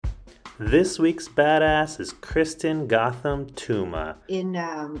This week's badass is Kristen Gotham Touma. In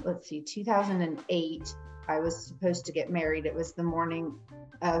 2008, I was supposed to get married. It was the morning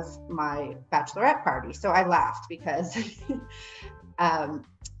of my bachelorette party, so I laughed because my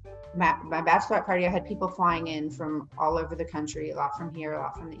bachelorette party, I had people flying in from all over the country, a lot from here, a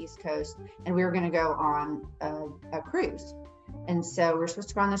lot from the East Coast, and we were going to go on a cruise. And so we're supposed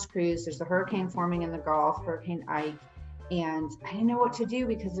to go on this cruise. There's a hurricane forming in the Gulf, Hurricane Ike, and I didn't know what to do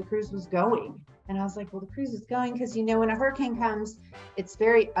because the cruise was going. And I was like, well, the cruise is going because, when a hurricane comes, it's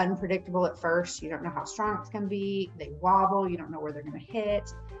very unpredictable at first. You don't know how strong it's going to be. They wobble. You don't know where they're going to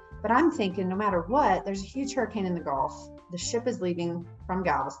hit. But I'm thinking no matter what, there's a huge hurricane in the Gulf. The ship is leaving from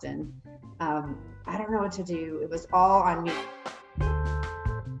Galveston. I don't know what to do. It was all on me.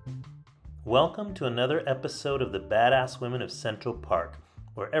 Welcome to another episode of the Badass Women of Central Park,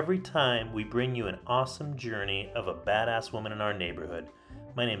 where every time we bring you an awesome journey of a badass woman in our neighborhood.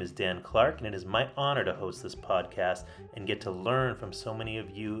 My name is Dan Clark, and it is my honor to host this podcast and get to learn from so many of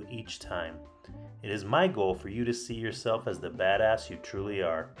you each time. It is my goal for you to see yourself as the badass you truly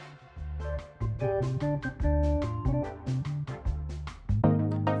are.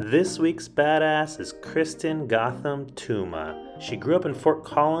 This week's badass is Kristen Gotham Touma. She grew up in Fort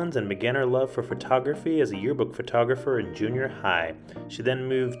Collins and began her love for photography as a yearbook photographer in junior high. She then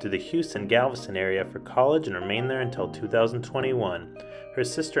moved to the Houston-Galveston area for college and remained there until 2021. Her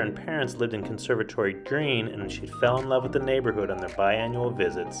sister and parents lived in Conservatory Green, and she fell in love with the neighborhood on their biannual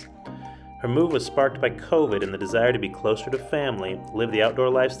visits. Her move was sparked by COVID and the desire to be closer to family, live the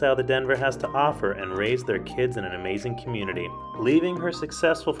outdoor lifestyle that Denver has to offer, and raise their kids in an amazing community. Leaving her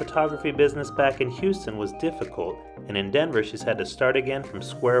successful photography business back in Houston was difficult, and in Denver she's had to start again from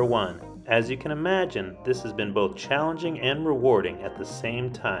square one. As you can imagine, this has been both challenging and rewarding at the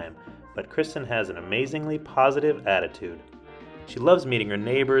same time, but Kristen has an amazingly positive attitude. She loves meeting her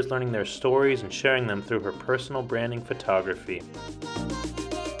neighbors, learning their stories, and sharing them through her personal branding photography.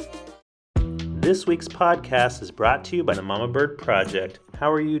 This week's podcast is brought to you by the Mama Bird Project.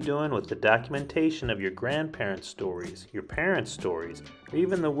 How are you doing with the documentation of your grandparents' stories, your parents' stories, or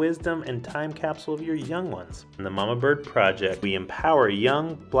even the wisdom and time capsule of your young ones? In the Mama Bird Project, we empower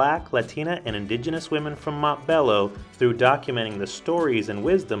young Black, Latina, and Indigenous women from Montbello through documenting the stories and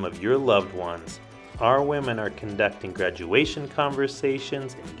wisdom of your loved ones. Our women are conducting graduation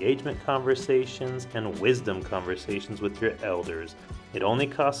conversations, engagement conversations, and wisdom conversations with your elders. It only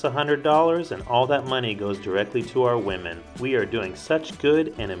costs $100, and all that money goes directly to our women. We are doing such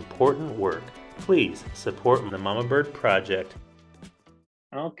good and important work. Please support the Mama Bird Project.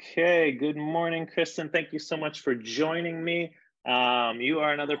 Okay, good morning, Kristen. Thank you so much for joining me. You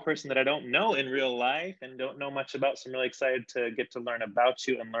are another person that I don't know in real life and don't know much about, so I'm really excited to get to learn about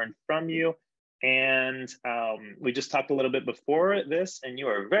you and learn from you. And we just talked a little bit before this, and you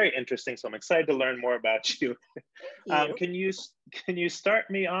are very interesting, so I'm excited to learn more about you. Can you start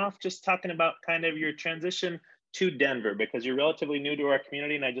me off just talking about kind of your transition to Denver, because you're relatively new to our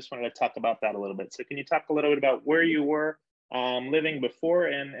community, and I just wanted to talk about that a little bit. So can you talk a little bit about where you were living before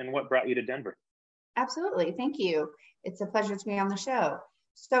and what brought you to Denver? Absolutely. Thank you. It's a pleasure to be on the show.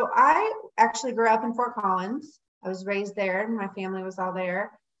 So I actually grew up in Fort Collins. I was raised there, and my family was all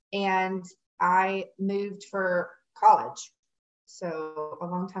there. And I moved for college, so a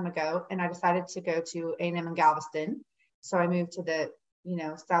long time ago, and I decided to go to A&M in Galveston. So I moved to the,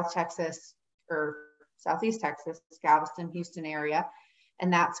 South Texas or Southeast Texas, Galveston, Houston area.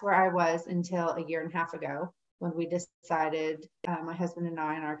 And that's where I was until a year and a half ago when we decided, my husband and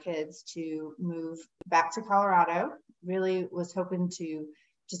I and our kids, to move back to Colorado. Really was hoping to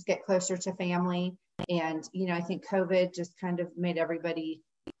just get closer to family. And, I think COVID just kind of made everybody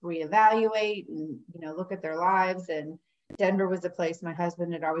reevaluate and look at their lives, and Denver was a place my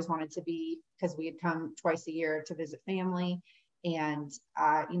husband had always wanted to be because we had come twice a year to visit family. And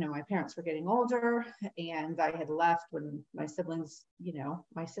my parents were getting older, and I had left when my siblings,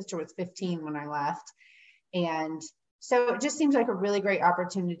 my sister was 15 when I left, and so it just seems like a really great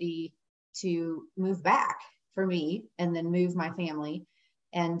opportunity to move back for me and then move my family.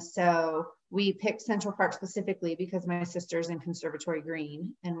 And so we picked Central Park specifically because my sister's in Conservatory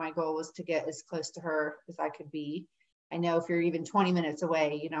Green, and my goal was to get as close to her as I could be. I know if you're even 20 minutes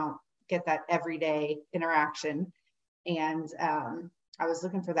away, you don't get that everyday interaction. And I was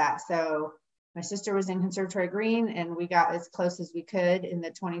looking for that. So my sister was in Conservatory Green, and we got as close as we could in the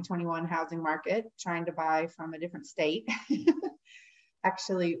 2021 housing market, trying to buy from a different state.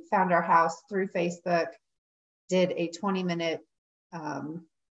 Actually found our house through Facebook, did a 20-minute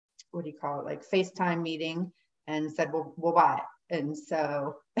FaceTime meeting, and said, we'll buy it. And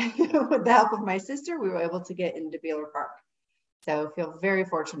so with the help of my sister, we were able to get into Baylor Park. So feel very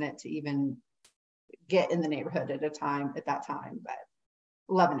fortunate to even get in the neighborhood at that time, but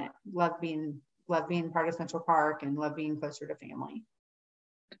loving it. Love being part of Central Park and love being closer to family.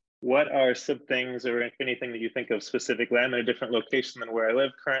 What are some things or anything that you think of specifically? I'm in a different location than where I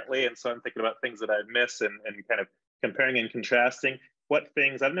live currently, and so I'm thinking about things that I miss and kind of comparing and contrasting. What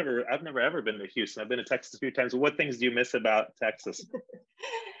things I've never ever been to Houston. I've been to Texas a few times. What things do you miss about Texas?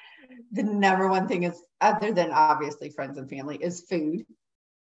 The number one thing is, other than obviously friends and family, is food.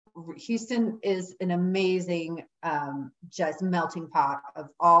 Houston is an amazing just melting pot of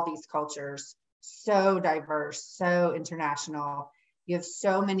all these cultures, so diverse, so international. You have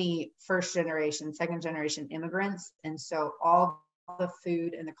so many first generation, second generation immigrants, and so all the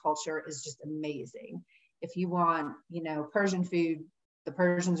food and the culture is just amazing. If you want, Persian food, the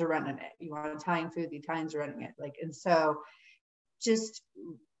Persians are running it. You want Italian food, the Italians are running it. And so just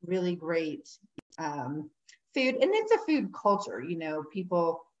really great food. And it's a food culture,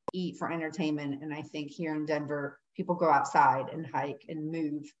 people eat for entertainment. And I think here in Denver, people go outside and hike and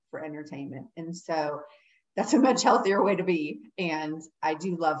move for entertainment. And so that's a much healthier way to be. And I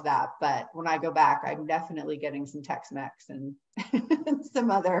do love that. But when I go back, I'm definitely getting some Tex-Mex and some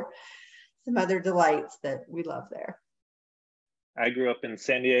other delights that we love there. I grew up in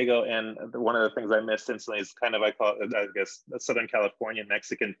San Diego, and one of the things I missed instantly is I call it, I guess, Southern California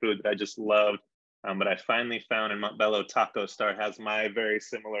Mexican food that I just loved. But I finally found in Montbello, Taco Star has my very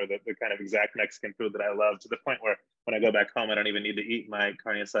similar, the kind of exact Mexican food that I love, to the point where when I go back home, I don't even need to eat my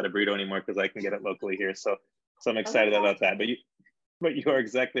carne asada burrito anymore because I can get it locally here. So I'm excited about that. But you are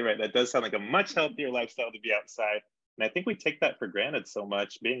exactly right. That does sound like a much healthier lifestyle to be outside. And I think we take that for granted so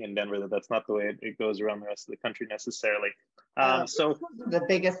much being in Denver that's not the way it goes around the rest of the country necessarily. So the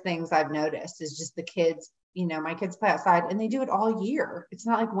biggest things I've noticed is just the kids, my kids play outside and they do it all year. It's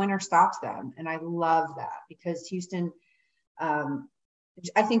not like winter stops them. And I love that because Houston,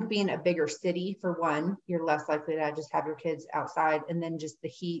 I think being a bigger city, for one, you're less likely to just have your kids outside. And then just the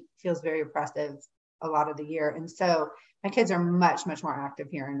heat feels very oppressive a lot of the year. And so my kids are much, much more active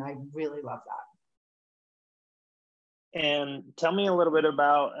here. And I really love that. And tell me a little bit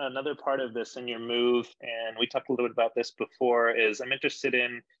about another part of this in your move. And we talked a little bit about this before, is I'm interested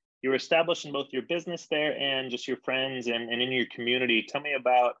in, you were establishing both your business there and just your friends and in your community. Tell me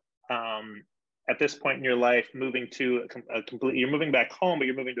about, at this point in your life, moving to you're moving back home, but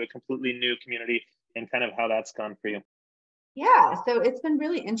you're moving to a completely new community, and kind of how that's gone for you. Yeah, so it's been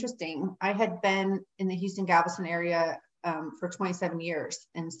really interesting. I had been in the Houston Galveston area for 27 years.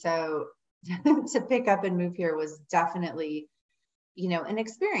 And so to pick up and move here was definitely, an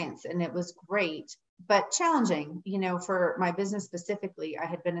experience, and it was great, but challenging, for my business specifically. I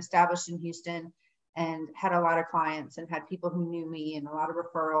had been established in Houston and had a lot of clients and had people who knew me and a lot of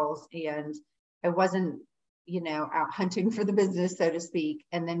referrals. And I wasn't, out hunting for the business, so to speak.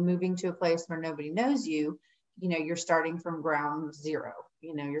 And then moving to a place where nobody knows you, you're starting from ground zero,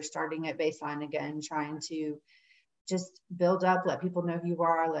 you're starting at baseline again, trying to just build up, let people know who you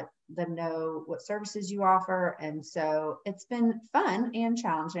are, let them know what services you offer. And so it's been fun and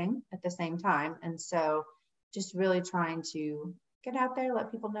challenging at the same time. And so just really trying to get out there,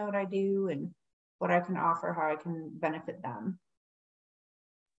 let people know what I do and what I can offer, how I can benefit them.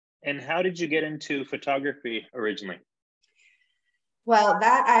 And how did you get into photography originally? Well,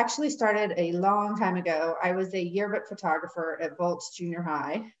 that I actually started a long time ago. I was a yearbook photographer at Volts Junior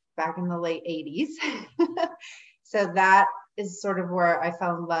High back in the late 80s. So that is sort of where I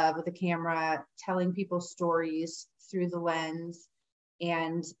fell in love with the camera, telling people stories through the lens.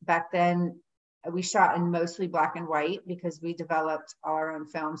 And back then we shot in mostly black and white because we developed all our own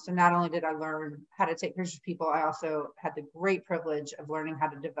films. So not only did I learn how to take pictures of people, I also had the great privilege of learning how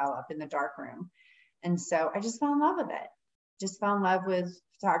to develop in the darkroom. And so I just fell in love with it. Just fell in love with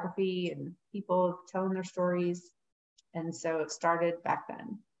photography and people telling their stories. And so it started back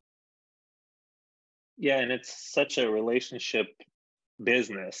then. Yeah, and it's such a relationship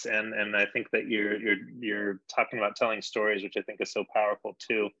business, and I think that you're talking about telling stories, which I think is so powerful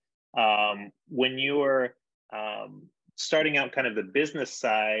too. When you were starting out kind of the business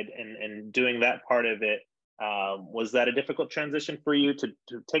side and doing that part of it, was that a difficult transition for you to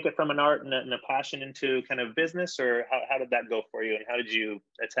take it from an art and a passion into kind of business, or how did that go for you, and how did you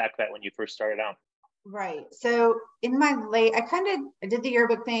attack that when you first started out? Right. So in my I did the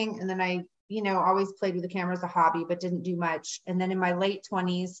yearbook thing, and then I always played with the camera as a hobby, but didn't do much. And then in my late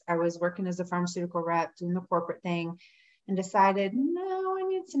 20s, I was working as a pharmaceutical rep, doing the corporate thing, and decided, no, I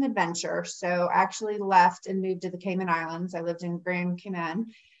need some adventure. So I actually left and moved to the Cayman Islands. I lived in Grand Cayman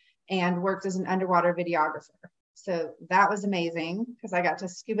and worked as an underwater videographer. So that was amazing because I got to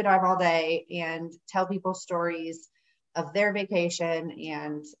scuba dive all day and tell people stories of their vacation,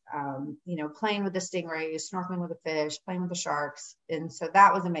 and, playing with the stingrays, snorkeling with the fish, playing with the sharks. And so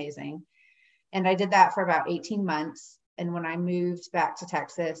that was amazing. And I did that for about 18 months. And when I moved back to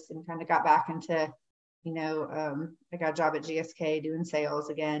Texas and kind of got back into, I got a job at GSK doing sales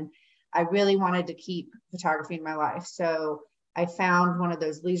again, I really wanted to keep photography in my life. So I found one of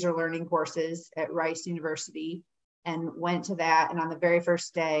those leisure learning courses at Rice University and went to that. And on the very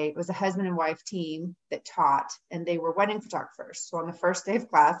first day, it was a husband and wife team that taught, and they were wedding photographers. So on the first day of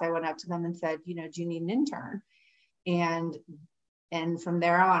class, I went up to them and said, do you need an intern? And from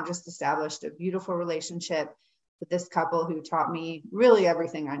there on, just established a beautiful relationship with this couple who taught me really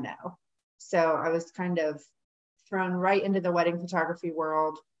everything I know. So I was kind of thrown right into the wedding photography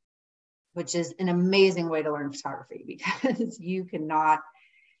world, which is an amazing way to learn photography, because you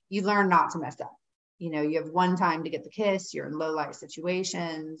learn not to mess up. You have one time to get the kiss, you're in low light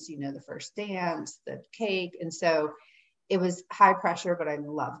situations, the first dance, the cake. And so it was high pressure, but I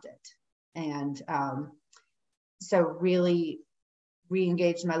loved it. And so really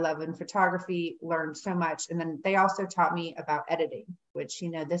re-engaged my love in photography, learned so much. And then they also taught me about editing, which,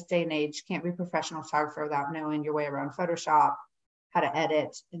 this day and age, can't be a professional photographer without knowing your way around Photoshop, how to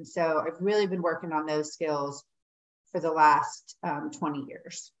edit. And so I've really been working on those skills for the last 20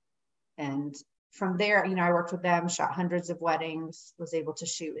 years. And from there, I worked with them, shot hundreds of weddings, was able to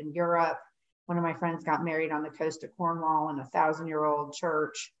shoot in Europe. One of my friends got married on the coast of Cornwall in a 1,000-year-old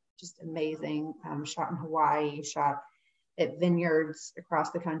church, just amazing. Shot in Hawaii, shot at vineyards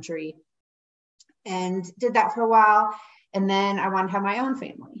across the country, and did that for a while. And then I wanted to have my own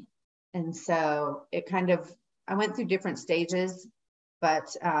family. And so I went through different stages,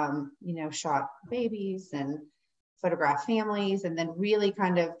 but, shot babies and photographed families, and then really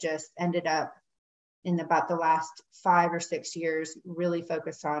kind of just ended up in about the last 5 or 6 years, really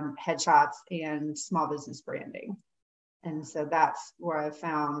focused on headshots and small business branding. And so that's where I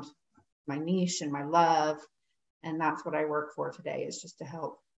found my niche and my love. And that's what I work for today, is just to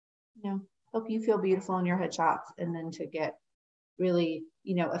help you feel beautiful in your headshots, and then to get really,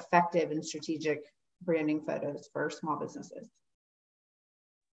 effective and strategic branding photos for small businesses.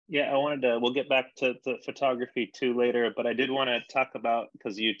 Yeah, we'll get back to the photography too later, but I did want to talk about,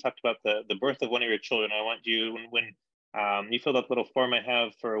 because you talked about the birth of one of your children. I want you, when you filled out the little form I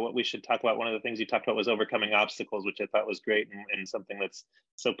have for what we should talk about, one of the things you talked about was overcoming obstacles, which I thought was great, and something that's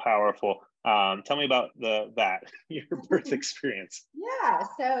so powerful. Tell me about your birth experience. Yeah,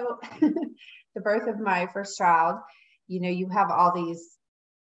 so the birth of my first child, you have all these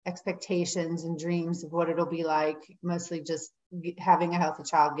expectations and dreams of what it'll be like, mostly just having a healthy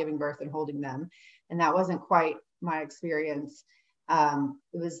child, giving birth and holding them. And that wasn't quite my experience.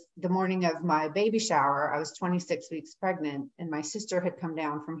 It was the morning of my baby shower. I was 26 weeks pregnant, and my sister had come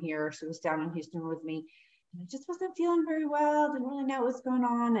down from here. She was down in Houston with me, and I just wasn't feeling very well, didn't really know what was going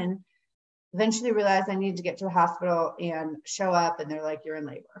on. And eventually realized I needed to get to the hospital and show up, and they're like, "You're in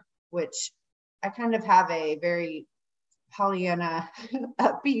labor," which I kind of have a very Pollyanna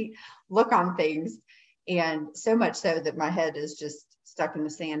upbeat look on things. And so much so that my head is just stuck in the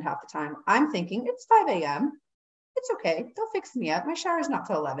sand half the time. I'm thinking it's 5 a.m. It's okay. They'll fix me up. My shower's not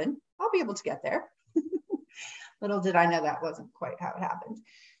till 11. I'll be able to get there. Little did I know that wasn't quite how it happened.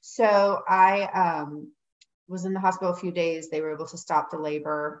 So I was in the hospital a few days. They were able to stop the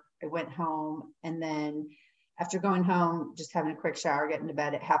labor. I went home. And then after going home, just having a quick shower, getting to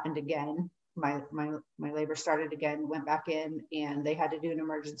bed, it happened again. My labor started again, went back in, and they had to do an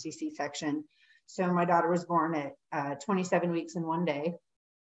emergency C-section. So my daughter was born at 27 weeks and 1 day.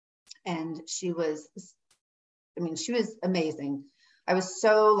 And she was amazing. I was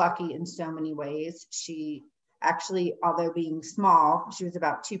so lucky in so many ways. She actually, although being small, she was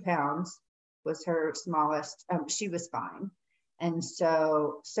about 2 pounds, was her smallest. She was fine. And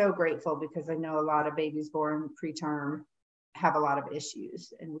so grateful, because I know a lot of babies born preterm have a lot of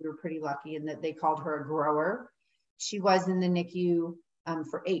issues, and we were pretty lucky in that they called her a grower. She was in the NICU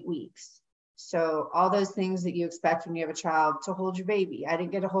for 8 weeks. So all those things that you expect when you have a child, to hold your baby. I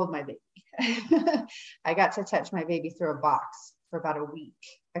didn't get to hold my baby. I got to touch my baby through a box for about a week.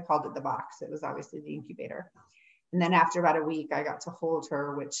 I called it the box. It was obviously the incubator. And then after about a week, I got to hold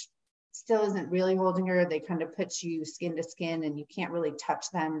her, which still isn't really holding her. They kind of put you skin to skin, and you can't really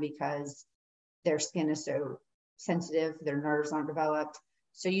touch them because their skin is so sensitive, their nerves aren't developed.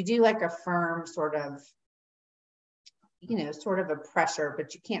 So you do like a firm sort of a pressure,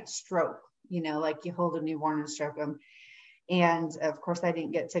 but you can't stroke, like you hold a newborn and stroke them. And of course, I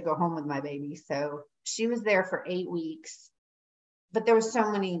didn't get to go home with my baby. So she was there for 8 weeks, but there were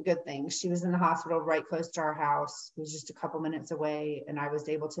so many good things. She was in the hospital right close to our house. It was just a couple minutes away, and I was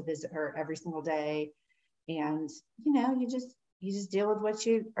able to visit her every single day. And, you just deal with what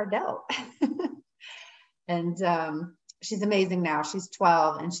you are dealt. And she's amazing now. She's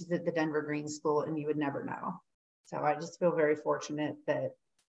 12 and she's at the Denver Green School, and you would never know. So I just feel very fortunate that,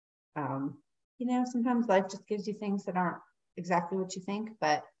 sometimes life just gives you things that aren't exactly what you think,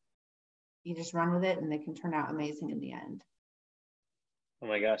 but you just run with it and they can turn out amazing in the end. Oh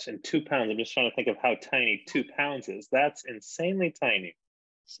my gosh. And 2 pounds. I'm just trying to think of how tiny 2 pounds is. That's insanely tiny.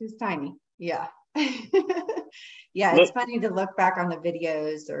 She's tiny. Yeah. Yeah. It's Look, funny to look back on the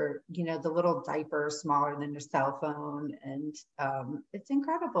videos, or, the little diaper smaller than your cell phone. And it's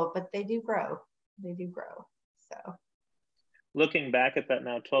incredible, but they do grow. They do grow. So. Looking back at that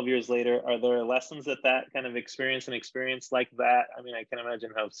now, 12 years later, are there lessons that kind of experience like that? I mean, I can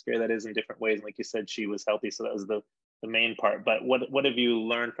imagine how scary that is in different ways. And like you said, she was healthy, so that was the main part. But what have you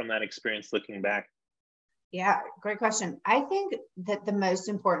learned from that experience looking back? Yeah, great question. I think that the most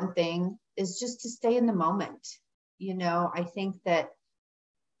important thing is just to stay in the moment. I think that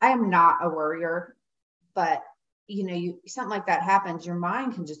I am not a worrier, but something like that happens, your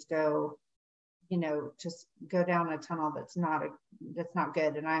mind can just go, just go down a tunnel that's not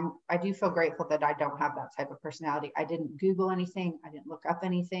good. And I do feel grateful that I don't have that type of personality. I didn't Google anything. I didn't look up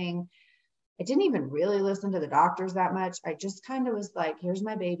anything. I didn't even really listen to the doctors that much. I just kind of was like, here's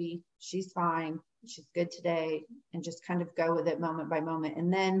my baby. She's fine. She's good today. And just kind of go with it moment by moment.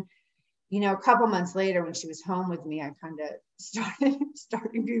 And then, a couple months later, when she was home with me, I kind of started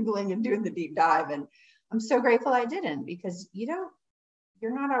Googling and doing the deep dive. And I'm so grateful I didn't, because you're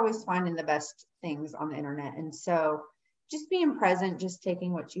not always finding the best things on the internet. And so just being present, just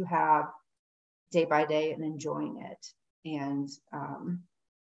taking what you have day by day and enjoying it. And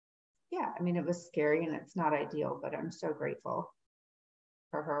it was scary and it's not ideal, but I'm so grateful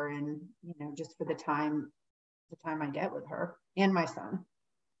for her, and, just for the time I get with her and my son.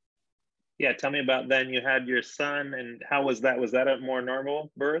 Yeah, tell me about then. You had your son, and how was that? Was that a more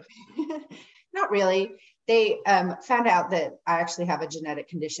normal birth? Not really. They found out that I actually have a genetic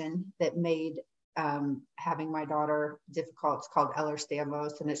condition that made having my daughter difficult. It's called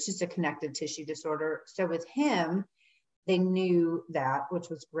Ehlers-Danlos, and it's just a connective tissue disorder. So with him, they knew that, which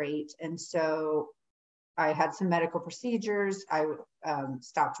was great. And so I had some medical procedures. I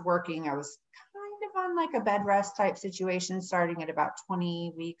stopped working. I was kind of on like a bed rest type situation, starting at about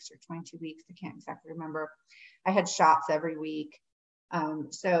 20 weeks or 22 weeks. I can't exactly remember. I had shots every week.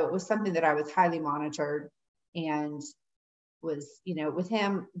 So it was something that I was highly monitored, and was, with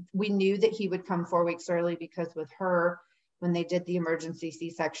him, we knew that he would come 4 weeks early, because with her, when they did the emergency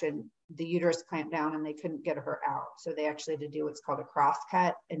C-section, the uterus clamped down and they couldn't get her out. So they actually had to do what's called a cross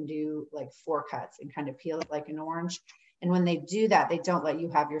cut and do like 4 cuts and kind of peel it like an orange. And when they do that, they don't let you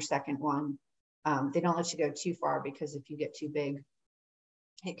have your second one. They don't let you go too far, because if you get too big,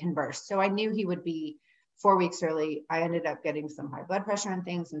 it can burst. So I knew he would be 4 weeks early. I ended up getting some high blood pressure and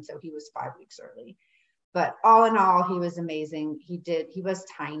things. And so he was 5 weeks early. But all in all, he was amazing. He was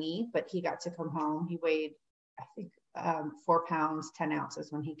tiny, but he got to come home. He weighed, I think, 4 pounds, 10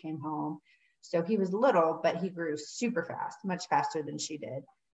 ounces when he came home. So he was little, but he grew super fast, much faster than she did,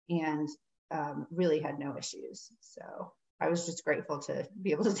 and really had no issues. So I was just grateful to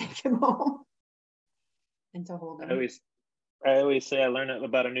be able to take him home and to hold him. I always say I learn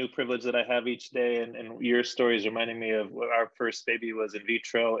about a new privilege that I have each day, and your story is reminding me of what our first baby was in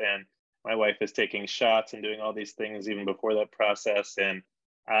vitro, and my wife is taking shots and doing all these things even before that process. And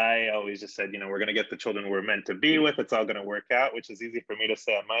I always just said, we're going to get the children we're meant to be with. It's all going to work out, which is easy for me to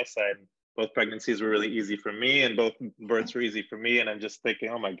say on my side. Both pregnancies were really easy for me, and both births were easy for me. And I'm just thinking,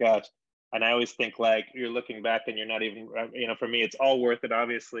 oh my gosh. And I always think, like, you're looking back and you're not even, for me, it's all worth it,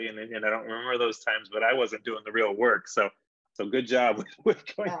 obviously. And I don't remember those times, but I wasn't doing the real work. So good job with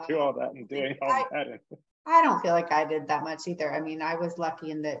going through all that and doing all that. I don't feel like I did that much either. I mean, I was lucky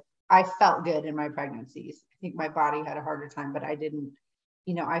in that I felt good in my pregnancies. I think my body had a harder time, but I didn't,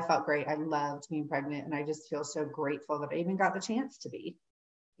 I felt great. I loved being pregnant, and I just feel so grateful that I even got the chance to be.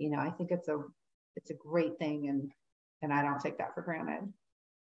 I think it's a great thing, and I don't take that for granted.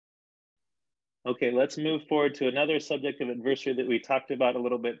 Okay, let's move forward to another subject of adversity that we talked about a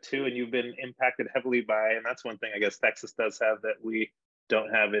little bit too, and you've been impacted heavily by, and that's one thing I guess Texas does have that we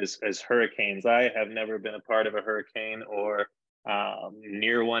don't have is hurricanes. I have never been a part of a hurricane or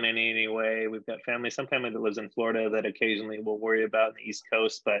near one in any way. We've got some family that lives in Florida that occasionally we'll worry about on the East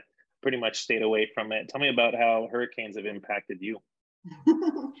Coast, but pretty much stayed away from it. Tell me about how hurricanes have impacted you.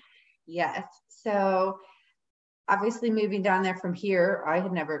 Yes. So obviously moving down there from here, I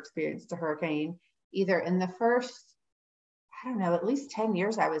had never experienced a hurricane either. In the first, I don't know, at least 10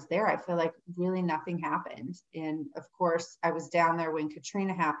 years I was there, I feel like really nothing happened. And of course, I was down there when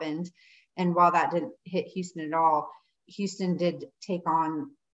Katrina happened. And while that didn't hit Houston at all, Houston did take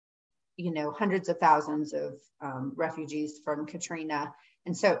on, hundreds of thousands of refugees from Katrina.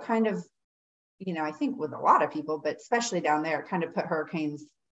 And so it kind of, I think with a lot of people, but especially down there, it kind of put hurricanes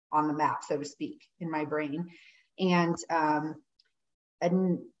on the map, so to speak, in my brain. And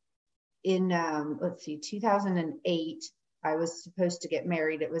in let's see, 2008, I was supposed to get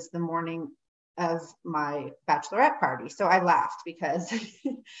married. It was the morning of my bachelorette party. So I laughed because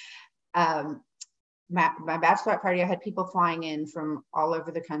my bachelorette party, I had people flying in from all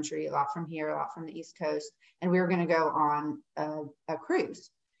over the country, a lot from here, a lot from the East Coast, and we were going to go on a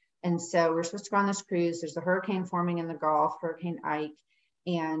cruise. And so we're supposed to go on this cruise. There's a hurricane forming in the Gulf, Hurricane Ike,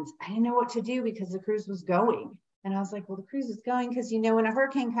 and I didn't know what to do because the cruise was going. And I was like, well, the cruise is going because, when a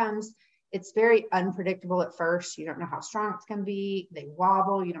hurricane comes, it's very unpredictable at first. You don't know how strong it's going to be. They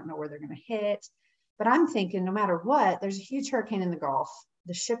wobble. You don't know where they're going to hit. But I'm thinking no matter what, there's a huge hurricane in the Gulf.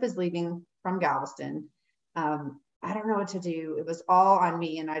 The ship is leaving from Galveston. I don't know what to do. It was all on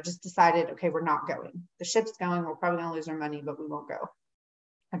me. And I just decided, okay, we're not going. The ship's going. We're probably going to lose our money, but we won't go.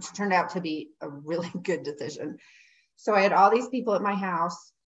 Which turned out to be a really good decision. So I had all these people at my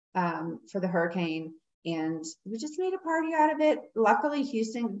house for the hurricane. And we just made a party out of it. Luckily,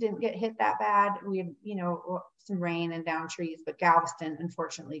 Houston didn't get hit that bad. We had, some rain and down trees, but Galveston,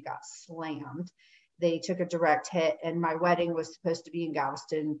 unfortunately, got slammed. They took a direct hit, and my wedding was supposed to be in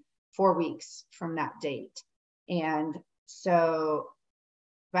Galveston 4 weeks from that date. And so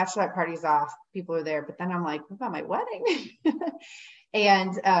bachelorette party's off, people are there, but then I'm like, what about my wedding?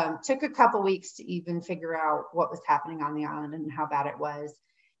 And took a couple weeks to even figure out what was happening on the island and how bad it was.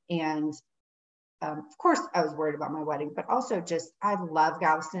 And of course, I was worried about my wedding, but also just, I love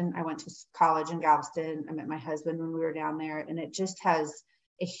Galveston. I went to college in Galveston. I met my husband when we were down there, and it just has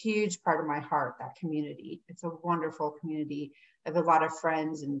a huge part of my heart, that community. It's a wonderful community. I have a lot of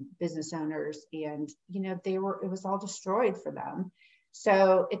friends and business owners, and, it was all destroyed for them.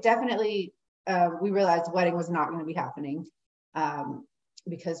 So it definitely, we realized the wedding was not going to be happening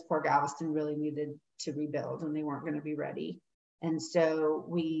because poor Galveston really needed to rebuild and they weren't going to be ready. And so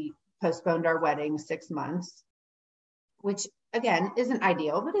we postponed our wedding 6 months, which again, isn't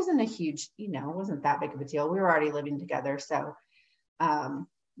ideal, but isn't a huge, wasn't that big of a deal. We were already living together. So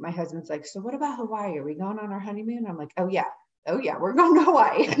my husband's like, so what about Hawaii? Are we going on our honeymoon? I'm like, oh yeah, we're going to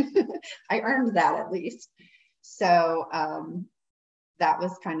Hawaii. I earned that at least. So that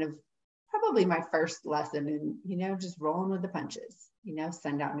was kind of probably my first lesson in, just rolling with the punches,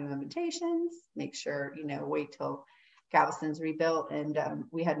 send out new invitations, make sure, wait till Galveston's rebuilt, and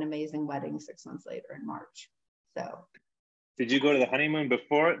we had an amazing wedding 6 months later in March. So, did you go to the honeymoon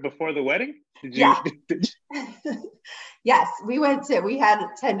before the wedding? Yeah. Yes, we had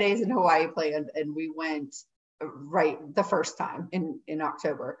 10 days in Hawaii planned, and we went right the first time in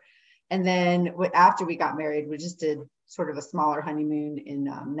October. And then after we got married, we just did sort of a smaller honeymoon in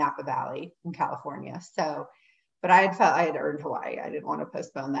Napa Valley in California. So, but I had felt I had earned Hawaii. I didn't want to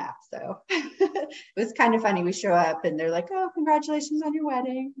postpone that. So it was kind of funny. We show up and they're like, oh, congratulations on your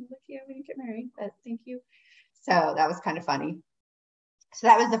wedding. I'm like, yeah, we didn't get married, but thank you. So that was kind of funny. So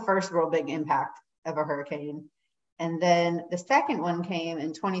that was the first real big impact of a hurricane. And then the second one came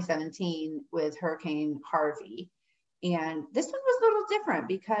in 2017 with Hurricane Harvey. And this one was a little different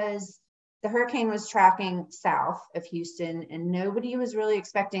because the hurricane was tracking south of Houston, and nobody was really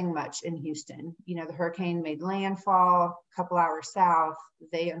expecting much in Houston. The hurricane made landfall a couple hours south.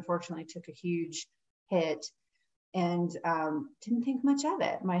 They unfortunately took a huge hit and didn't think much of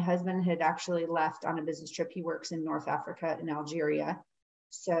it. My husband had actually left on a business trip. He works in North Africa in Algeria.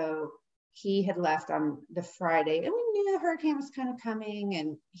 So he had left on the Friday, and we knew the hurricane was kind of coming,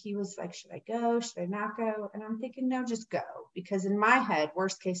 and he was like, should I go? Should I not go? And I'm thinking, no, just go. Because in my head,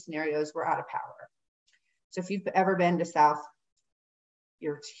 worst case scenarios, we're out of power. So if you've ever been to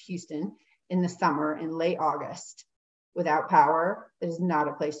Houston in the summer in late August without power, it is not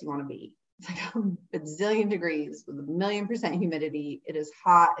a place you want to be. It's like a bazillion degrees with 1,000,000% humidity. It is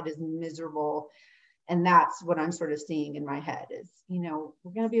hot. It is miserable. And that's what I'm sort of seeing in my head is,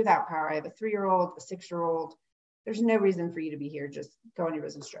 we're going to be without power. I have a 3-year-old, a 6-year-old. There's no reason for you to be here. Just go on your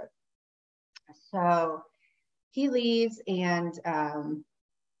business trip. So he leaves, and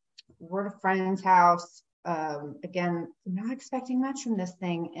we're at a friend's house. Again, not expecting much from this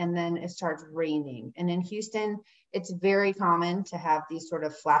thing. And then it starts raining. And in Houston, it's very common to have these sort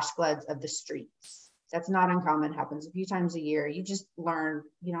of flash floods of the streets. That's not uncommon. It happens a few times a year. You just learn,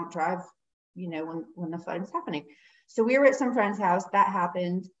 you don't drive when the flood is happening. So we were at some friend's house, that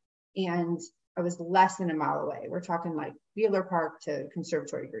happened, and I was less than a mile away. We're talking like Wheeler Park to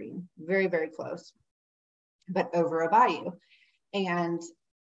Conservatory Green, very, very close, but over a bayou. And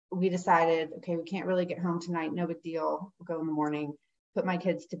we decided, okay, we can't really get home tonight. No big deal. We'll go in the morning, put my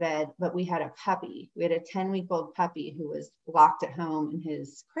kids to bed. But we had a puppy. We had a 10-week-old puppy who was locked at home in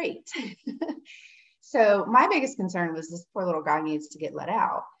his crate. So my biggest concern was this poor little guy needs to get let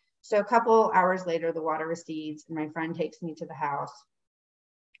out. So a couple hours later, the water recedes and my friend takes me to the house.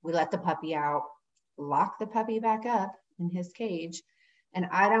 We let the puppy out, lock the puppy back up in his cage. And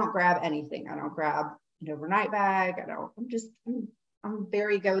I don't grab anything. I don't grab an overnight bag. I'm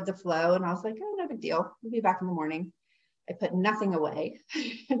very go with the flow. And I was like, oh, no big deal. We'll be back in the morning. I put nothing away.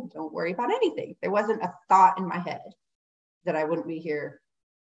 Don't worry about anything. There wasn't a thought in my head that I wouldn't be here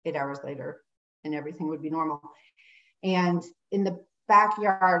 8 hours later and everything would be normal. And in the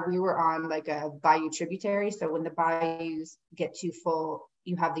backyard, we were on like a bayou tributary. So when the bayous get too full,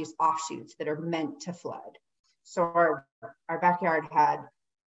 you have these offshoots that are meant to flood. So our backyard had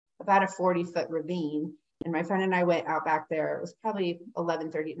about a 40-foot ravine. And my friend and I went out back there. It was probably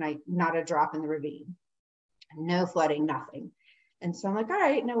 11:30 at night, not a drop in the ravine, no flooding, nothing. And so I'm like, all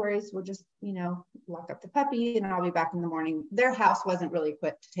right, no worries. We'll just, lock up the puppy and I'll be back in the morning. Their house wasn't really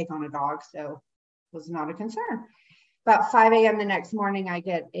equipped to take on a dog, so it was not a concern. About 5 a.m. the next morning, I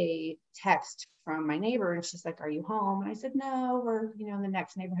get a text from my neighbor and she's like, are you home? And I said, no, we're, in the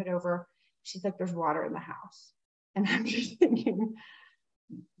next neighborhood over. She's like, there's water in the house. And I'm just thinking,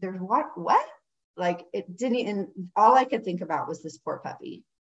 there's what? Like it didn't even, all I could think about was this poor puppy.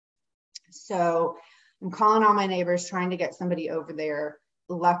 So I'm calling all my neighbors, trying to get somebody over there.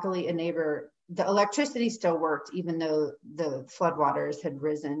 Luckily, a neighbor, the electricity still worked, even though the floodwaters had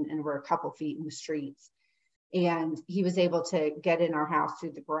risen and were a couple feet in the streets. And he was able to get in our house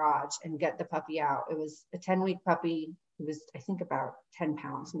through the garage and get the puppy out. It was a 10-week puppy. He was, I think, about 10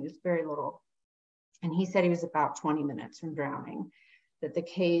 pounds, and he was very little. And he said he was about 20 minutes from drowning, that the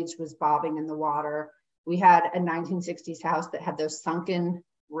cage was bobbing in the water. We had a 1960s house that had those sunken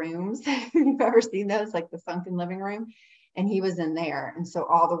rooms. You've ever seen those, like the sunken living room? And he was in there. And so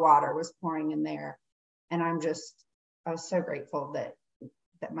all the water was pouring in there. And I was so grateful that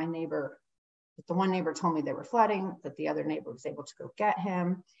my neighbor, that the one neighbor told me they were flooding, that the other neighbor was able to go get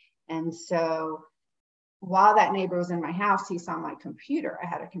him. And so while that neighbor was in my house, he saw my computer. I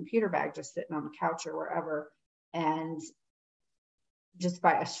had a computer bag just sitting on the couch or wherever. And just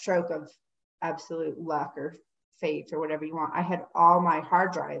by a stroke of absolute luck or fate or whatever you want, I had all my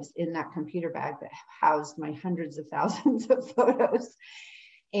hard drives in that computer bag that housed my hundreds of thousands of photos.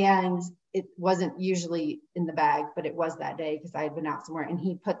 And it wasn't usually in the bag, but it was that day because I had been out somewhere, and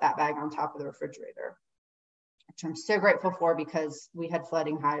he put that bag on top of the refrigerator, which I'm so grateful for because we had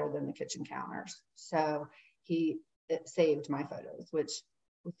flooding higher than the kitchen counters. So it saved my photos, which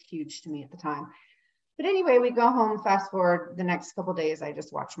was huge to me at the time. But anyway, we go home, fast forward the next couple of days, I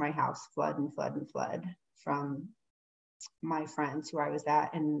just watched my house flood and flood and flood from my friends who I was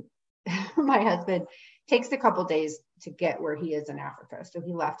at. And my husband takes a couple of days to get where he is in Africa. So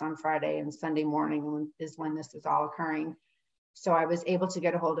he left on Friday, and Sunday morning is when this is all occurring. So I was able to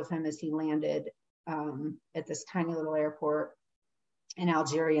get a hold of him as he landed at this tiny little airport in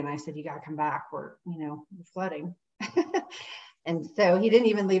Algeria. And I said, you got to come back. We're flooding. And so he didn't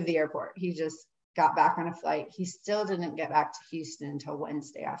even leave the airport. He just got back on a flight. He still didn't get back to Houston until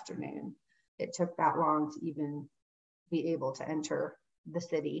Wednesday afternoon. It took that long to even be able to enter the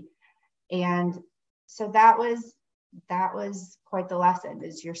city. And so that was quite the lesson,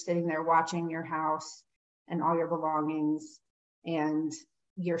 is you're sitting there watching your house and all your belongings and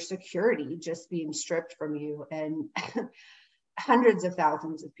your security just being stripped from you, and hundreds of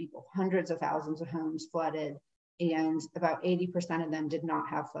thousands of people, hundreds of thousands of homes flooded, and about 80% of them did not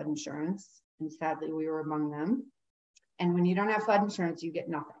have flood insurance. And sadly, we were among them. And when you don't have flood insurance, you get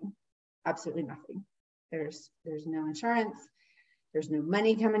nothing, absolutely nothing. There's no insurance, there's no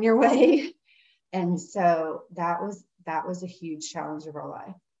money coming your way. And so that was a huge challenge of our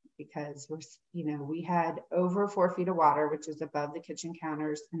life, because we had over 4 feet of water, which was above the kitchen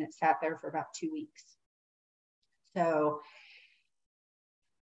counters, and it sat there for about 2 weeks. So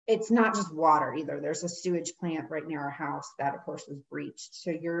it's not just water either. There's a sewage plant right near our house that, of course, was breached.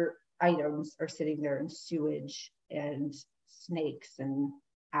 So your items are sitting there in sewage and snakes and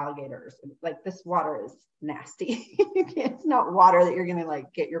alligators. Like, this water is nasty. It's not water that you're going to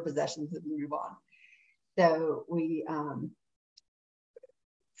get your possessions and move on. So we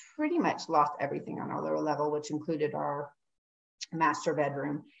pretty much lost everything on our lower level, which included our master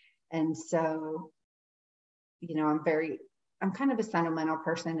bedroom. And so, I'm kind of a sentimental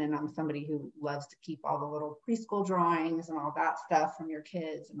person, and I'm somebody who loves to keep all the little preschool drawings and all that stuff from your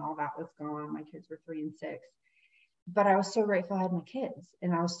kids, and all that was gone. My kids were 3 and 6, but I was so grateful I had my kids,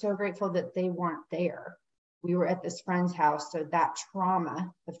 and I was so grateful that they weren't there. we were at this friend's house. So that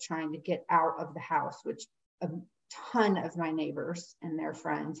trauma of trying to get out of the house, which a ton of my neighbors and their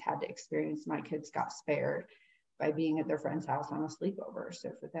friends had to experience, my kids got spared by being at their friend's house on a sleepover.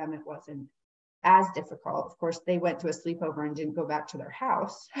 So for them, it wasn't as difficult. Of course, they went to a sleepover and didn't go back to their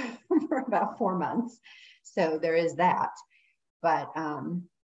house for about 4 months. So there is that. But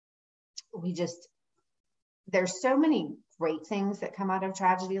there's so many great things that come out of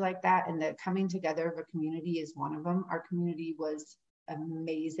tragedy like that. And the coming together of a community is one of them. Our community was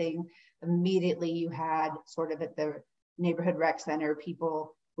amazing. Immediately you had sort of at the neighborhood rec center,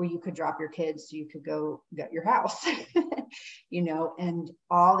 people where you could drop your kids so you could go get your house, and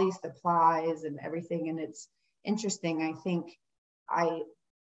all these supplies and everything. And it's interesting. I think I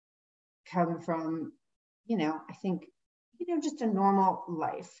come from, just a normal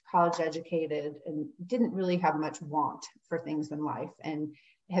life, college educated, and didn't really have much want for things in life, and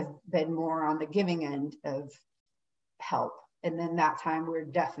have been more on the giving end of help. And then that time we're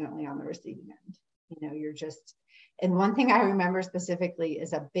definitely on the receiving end. And one thing I remember specifically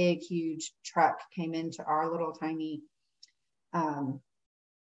is a big, huge truck came into our little tiny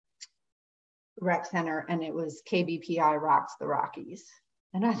rec center, and it was KBPI Rocks the Rockies.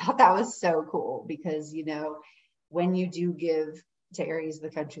 And I thought that was so cool because, when you do give to areas of the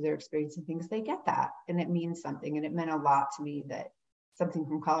country that are experiencing things, they get that. And it means something. And it meant a lot to me that something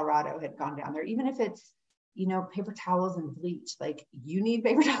from Colorado had gone down there, even if it's, paper towels and bleach, like you need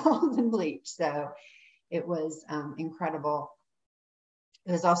paper towels and bleach. So it was incredible.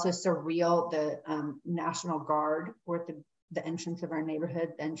 It was also surreal. The National Guard were at the entrance of our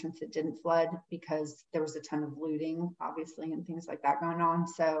neighborhood, the entrance that didn't flood, because there was a ton of looting, obviously, and things like that going on.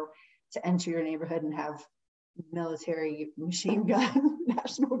 So to enter your neighborhood and have military machine gun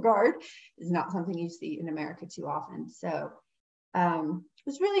National Guard is not something you see in America too often. So it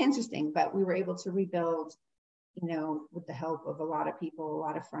was really interesting, but we were able to rebuild, with the help of a lot of people, a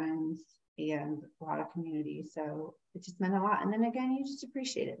lot of friends, and a lot of community. So it just meant a lot. And then again, you just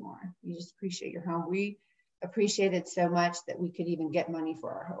appreciate it more. You just appreciate your home. We appreciate it so much that we could even get money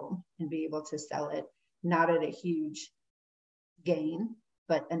for our home and be able to sell it, not at a huge gain,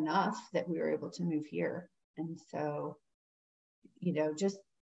 but enough that we were able to move here. And so,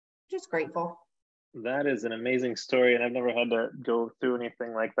 just grateful. That is an amazing story, and I've never had to go through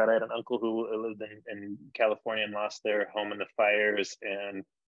anything like that. I had an uncle who lived in California and lost their home in the fires, and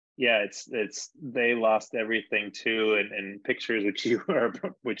yeah, it's they lost everything too. And pictures, which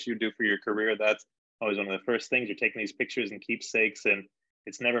you do for your career, that's always one of the first things. You're taking these pictures and keepsakes, and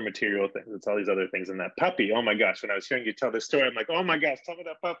it's never material things. It's all these other things. And that puppy, oh my gosh! When I was hearing you tell this story, I'm like, oh my gosh, tell me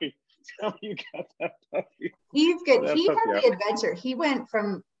that puppy. Tell me you got that puppy. He had the adventure. He went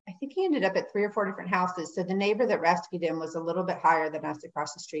from, I think he ended up at 3 or 4 different houses. So the neighbor that rescued him was a little bit higher than us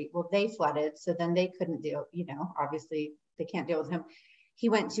across the street. Well, they flooded. So then they couldn't deal, obviously they can't deal with him. He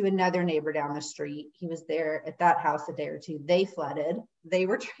went to another neighbor down the street. He was there at that house a day or two. They flooded. They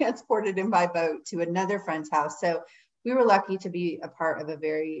were transported in by boat to another friend's house. So we were lucky to be a part of a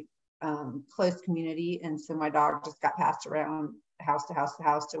very close community. And so my dog just got passed around house to house to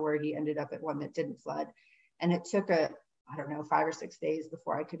house to where he ended up at one that didn't flood. And it took 5 or 6 days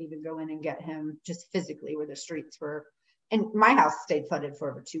before I could even go in and get him, just physically, where the streets were. And my house stayed flooded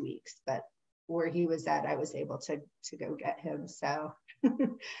for over 2 weeks, but where he was at, I was able to go get him. So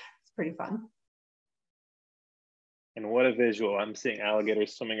it's pretty fun. And what a visual. I'm seeing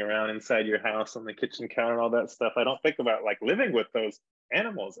alligators swimming around inside your house on the kitchen counter and all that stuff. I don't think about like living with those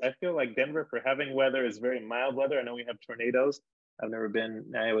animals. I feel like Denver, for having weather, is very mild weather. I know we have tornadoes. I've never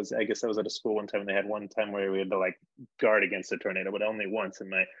been, I guess I was at a school one time and they had one time where we had to like guard against a tornado, but only once in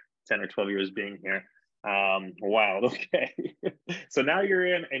my 10 or 12 years being here. Wild. Okay. So now you're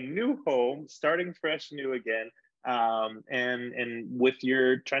in a new home, starting fresh, new again. And with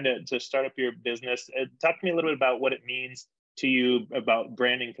your trying to start up your business, talk to me a little bit about what it means to you about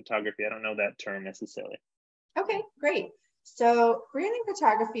branding photography. I don't know that term necessarily. Okay, great. So branding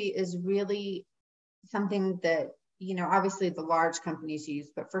photography is really something that, obviously the large companies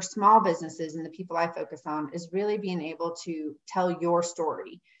use, but for small businesses and the people I focus on is really being able to tell your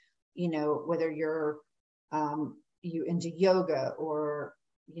story, whether you're you into yoga or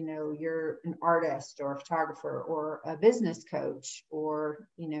you're an artist or a photographer or a business coach or,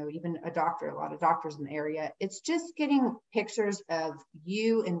 even a doctor, a lot of doctors in the area. It's just getting pictures of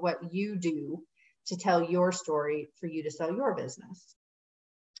you and what you do to tell your story for you to sell your business.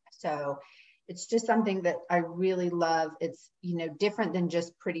 So it's just something that I really love. It's, different than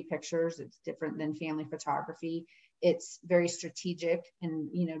just pretty pictures. It's different than family photography. It's very strategic and,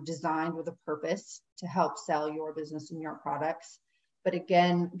 designed with a purpose to help sell your business and your products. But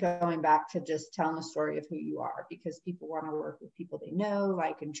again, going back to just telling the story of who you are, because people want to work with people they know,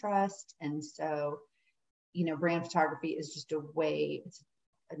 like, and trust. And so, brand photography is just a way, it's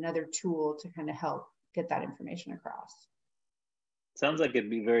another tool to kind of help get that information across. Sounds like it'd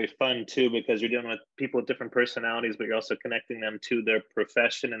be very fun too, because you're dealing with people with different personalities, but you're also connecting them to their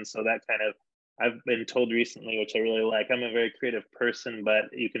profession. And so that kind of, I've been told recently, which I really like, I'm a very creative person, but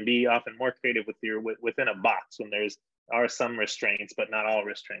you can be often more creative within a box when are some restraints, but not all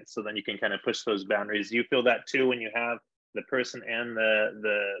restraints. So then you can kind of push those boundaries. Do you feel that too when you have the person and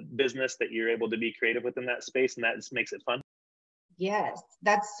the business, that you're able to be creative within that space, and that just makes it fun? Yes,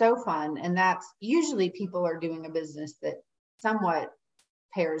 that's so fun. And that's usually people are doing a business that somewhat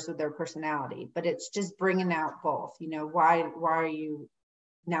pairs with their personality, but it's just bringing out both. Why are you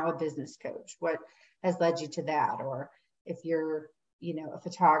now a business coach? What has led you to that? Or if you're a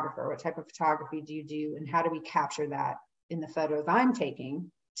photographer, what type of photography do you do, and how do we capture that in the photos I'm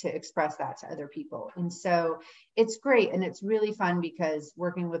taking to express that to other people? And so it's great, and it's really fun because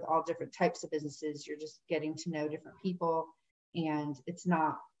working with all different types of businesses, you're just getting to know different people, and it's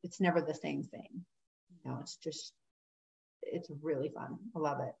never the same thing. It's really fun. I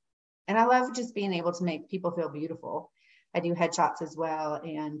love it. And I love just being able to make people feel beautiful. I do headshots as well.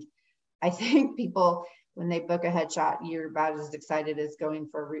 And I think people, when they book a headshot, you're about as excited as going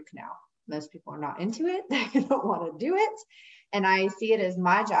for a root canal. Most people are not into it. They don't want to do it. And I see it as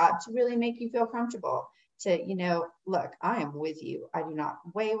my job to really make you feel comfortable, to, look, I am with you. I do not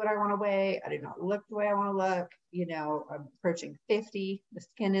weigh what I want to weigh. I do not look the way I want to look. I'm approaching 50. The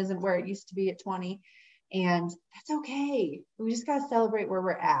skin isn't where it used to be at 20. And that's okay. We just got to celebrate where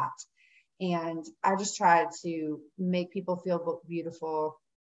we're at. And I just try to make people feel beautiful.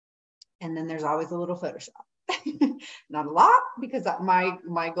 And then there's always a little Photoshop. Not a lot, because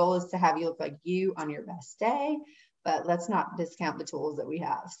my goal is to have you look like you on your best day, but let's not discount the tools that we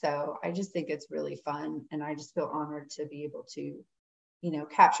have. So I just think it's really fun. And I just feel honored to be able to,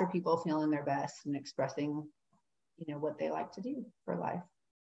 capture people feeling their best and expressing, what they like to do for life.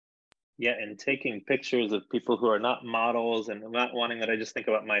 Yeah, and taking pictures of people who are not models, and not wanting that. I just think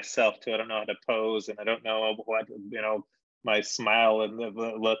about myself too. I don't know how to pose, and I don't know what, my smile and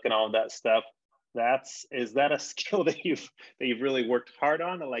the look and all of that stuff. Is that a skill that you've really worked hard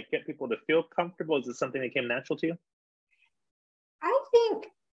on to, like, get people to feel comfortable? Is it something that came natural to you?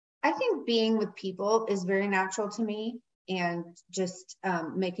 I think being with people is very natural to me, and just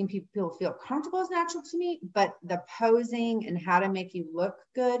making people feel comfortable is natural to me. But the posing and how to make you look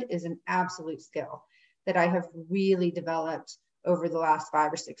good is an absolute skill that I have really developed over the last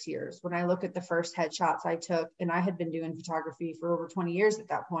 5 or 6 years. When I look at the first headshots I took, and I had been doing photography for over 20 years at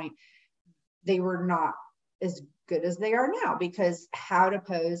that point, they were not as good as they are now, because how to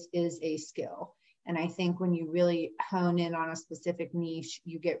pose is a skill. And I think when you really hone in on a specific niche,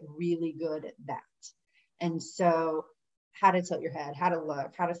 you get really good at that. And so how to tilt your head, how to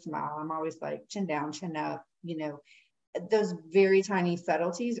look, how to smile. I'm always like chin down, chin up, those very tiny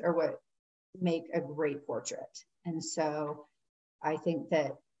subtleties are what make a great portrait. And so I think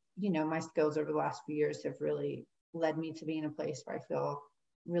that, my skills over the last few years have really led me to be in a place where I feel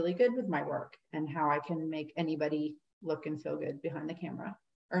really good with my work, and how I can make anybody look and feel good behind the camera,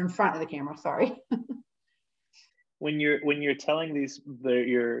 or in front of the camera, sorry. When you're telling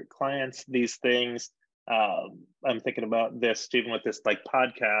your clients these things, I'm thinking about this, even with this, like,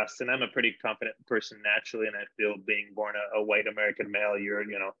 podcast, and I'm a pretty confident person naturally, and I feel, being born a white American male, you're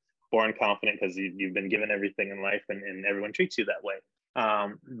born confident because you've been given everything in life, and everyone treats you that way.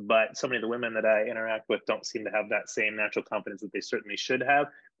 But so many of the women that I interact with don't seem to have that same natural confidence that they certainly should have.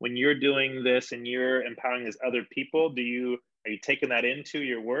 When you're doing this and you're empowering these other people, are you taking that into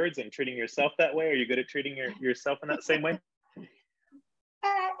your words and treating yourself that way? Are you good at treating yourself in that same way?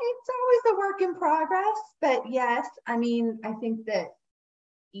 It's always a work in progress, but yes, I think that,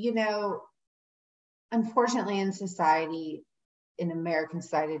 unfortunately in society, in American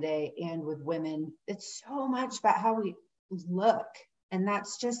society today, and with women, it's so much about how we look. And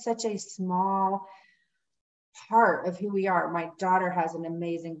that's just such a small part of who we are. My daughter has an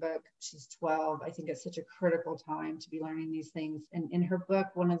amazing book. She's 12. I think it's such a critical time to be learning these things. And in her book,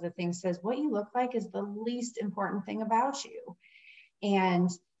 one of the things says, what you look like is the least important thing about you. And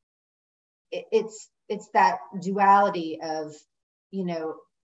it's that duality of,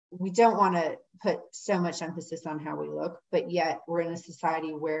 we don't want to put so much emphasis on how we look, but yet we're in a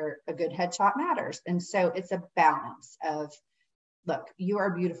society where a good headshot matters. And so it's a balance of, look, you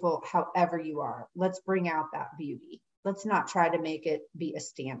are beautiful however you are. Let's bring out that beauty. Let's not try to make it be a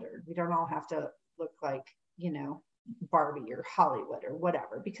standard. We don't all have to look like, Barbie or Hollywood or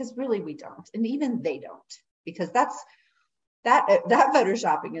whatever, because really we don't. And even they don't, because that's that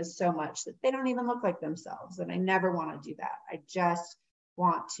photoshopping is so much that they don't even look like themselves. And I never want to do that. I just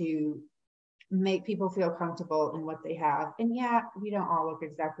want to make people feel comfortable in what they have. And yeah, we don't all look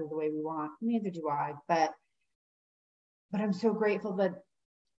exactly the way we want. Neither do I. But I'm so grateful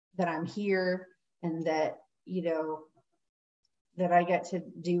that I'm here, and that, that I get to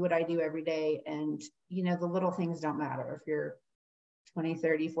do what I do every day. And, the little things don't matter. If you're 20,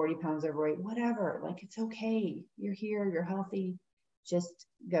 30, 40 pounds overweight, whatever, like, it's okay. You're here, you're healthy. Just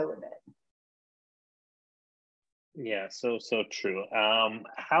go with it. Yeah, so true.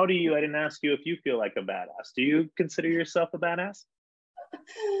 How do you, I didn't ask you if you feel like a badass. Do you consider yourself a badass?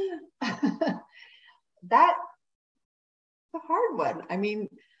 That's a hard one. I mean,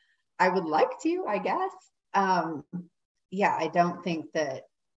 I would like to, I guess. Yeah, I don't think that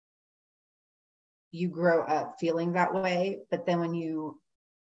you grow up feeling that way, but then when you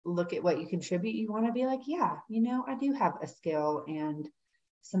look at what you contribute, you want to be like, yeah, I do have a skill and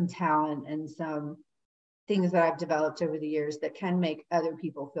some talent and some things that I've developed over the years that can make other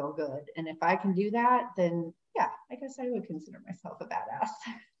people feel good. And if I can do that, then yeah, I guess I would consider myself a badass.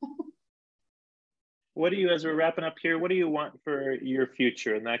 What do you, as we're wrapping up here, what do you want for your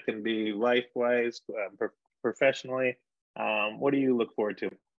future? And that can be life-wise, professionally. What do you look forward to?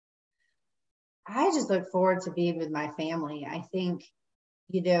 I just look forward to being with my family. I think,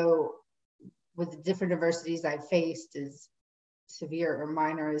 with the different adversities I've faced, as severe or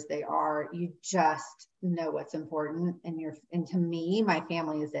minor as they are, you just know what's important. And to me, my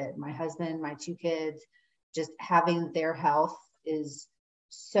family is it. My husband, my 2 kids, just having their health is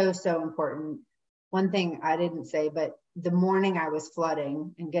so, so important. One thing I didn't say, but the morning I was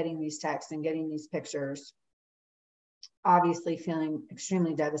flooding and getting these texts and getting these pictures, obviously feeling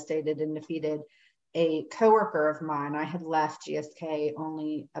extremely devastated and defeated, a coworker of mine, I had left GSK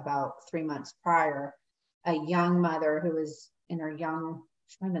only about 3 months prior, a young mother who was in her she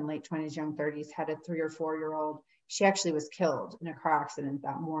might have been late 20s, young 30s, had a 3 or 4-year-old. She actually was killed in a car accident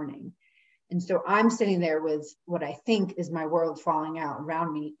that morning. And so I'm sitting there with what I think is my world falling out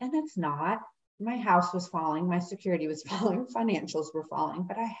around me. And it's not. My house was falling. My security was falling. Financials were falling.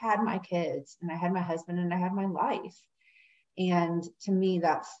 But I had my kids, and I had my husband, and I had my life. And to me,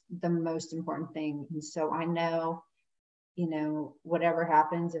 that's the most important thing. And so I know, whatever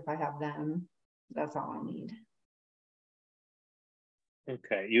happens, if I have them, that's all I need.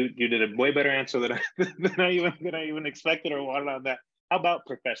 Okay, you did a way better answer than I even expected or wanted on that. How about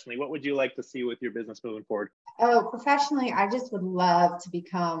professionally? What would you like to see with your business moving forward? Oh, professionally, I just would love to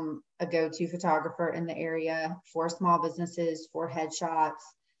become a go-to photographer in the area for small businesses, for headshots.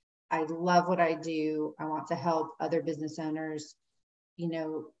 I love what I do. I want to help other business owners,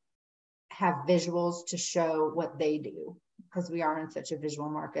 have visuals to show what they do, because we are in such a visual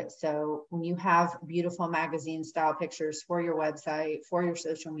market. So when you have beautiful magazine style pictures for your website, for your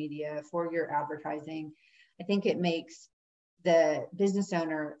social media, for your advertising, I think it makes the business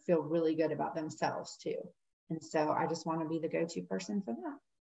owner feel really good about themselves too. And so I just want to be the go-to person for that.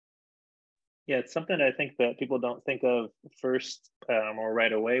 Yeah, it's something I think that people don't think of first or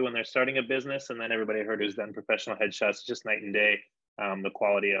right away when they're starting a business. And then everybody heard who's done professional headshots, it's just night and day, the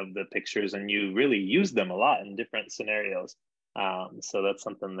quality of the pictures, and you really use them a lot in different scenarios. So that's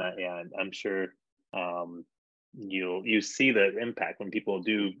something that, yeah, I'm sure you see the impact when people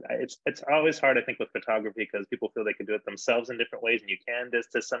do. It's always hard, I think, with photography, because people feel they can do it themselves in different ways, and you can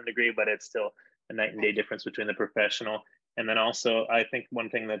just to some degree, but it's still a night and day difference between the professional. And then also, I think one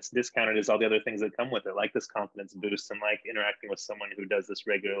thing that's discounted is all the other things that come with it, like this confidence boost and like interacting with someone who does this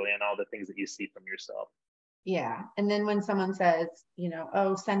regularly, and all the things that you see from yourself. Yeah. And then when someone says,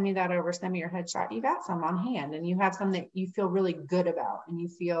 oh, send me that over, send me your headshot, you got some on hand, and you have some that you feel really good about and you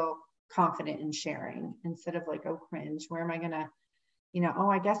feel confident in sharing, instead of like, oh, cringe, where am I going to, oh,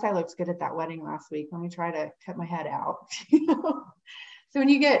 I guess I looked good at that wedding last week. Let me try to cut my head out. So when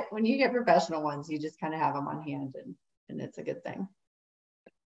you get professional ones, you just kind of have them on hand, and it's a good thing.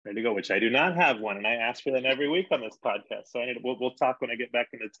 Ready to go, which I do not have one, and I ask for them every week on this podcast. So we'll talk when I get back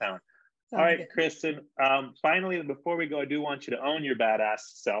into town. All right, good. Kristen, finally, before we go, I do want you to own your badass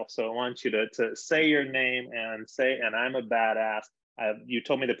self. So I want you to say your name and I'm a badass. You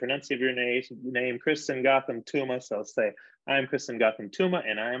told me the pronunciation of your name, Kristen Gotham Touma. So say, I'm Kristen Gotham Touma,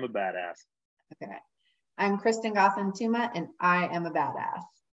 and I am a badass. Okay. I'm Kristen Gotham Touma, and I am a badass.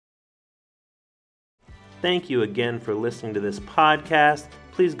 Thank you again for listening to this podcast.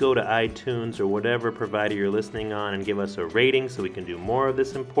 Please go to iTunes or whatever provider you're listening on and give us a rating so we can do more of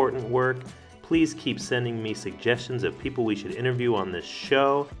this important work. Please keep sending me suggestions of people we should interview on this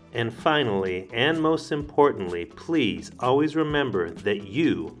show. And finally, and most importantly, please always remember that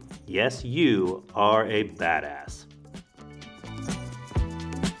you, yes, you are a badass.